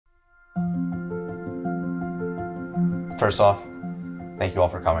First off, thank you all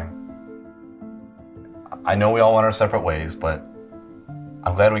for coming. I know we all went our separate ways, but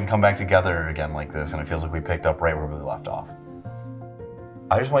I'm glad we can come back together again like this, and it feels like we picked up right where we left off.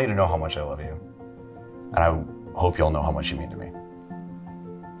 I just want you to know how much I love you, and I hope you all know how much you mean to me.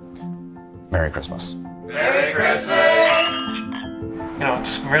 Merry Christmas. Merry Christmas! You know,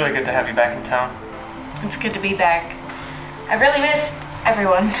 it's really good to have you back in town. It's good to be back. I really missed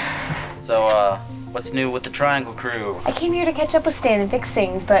everyone. So, what's new with the Triangle crew? I came here to catch up with Stan and fix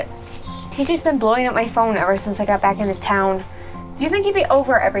things, but he's just been blowing up my phone ever since I got back into town. Do you think he'd be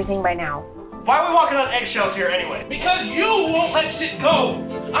over everything by now? Why are we walking on eggshells here anyway? Because you won't let shit go!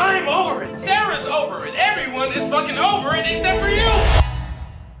 I'm over it! Sarah's over it! Everyone is fucking over it except for you!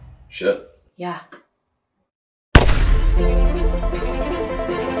 Shit. Yeah.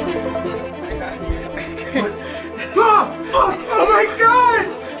 Oh my god!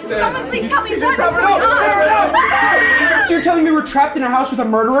 Someone please tell me what's going on! So you're telling me we're trapped in a house with a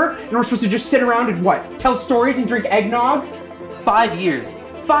murderer and we're supposed to just sit around and what? Tell stories and drink eggnog? 5 years.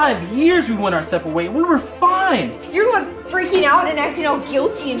 5 years we went our separate way. We were fine. You're the one freaking out and acting all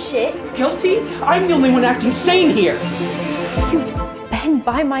guilty and shit. Guilty? I'm the only one acting sane here. You've been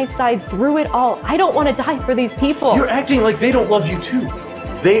by my side through it all. I don't want to die for these people. You're acting like they don't love you too.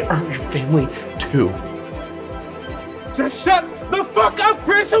 They are your family too. Just shut the fuck up,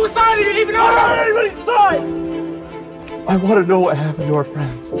 Chris! Whose side are you even on? I'm not on anybody's side! I want to know what happened to our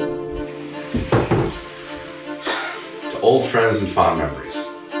friends. Old friends and fond memories.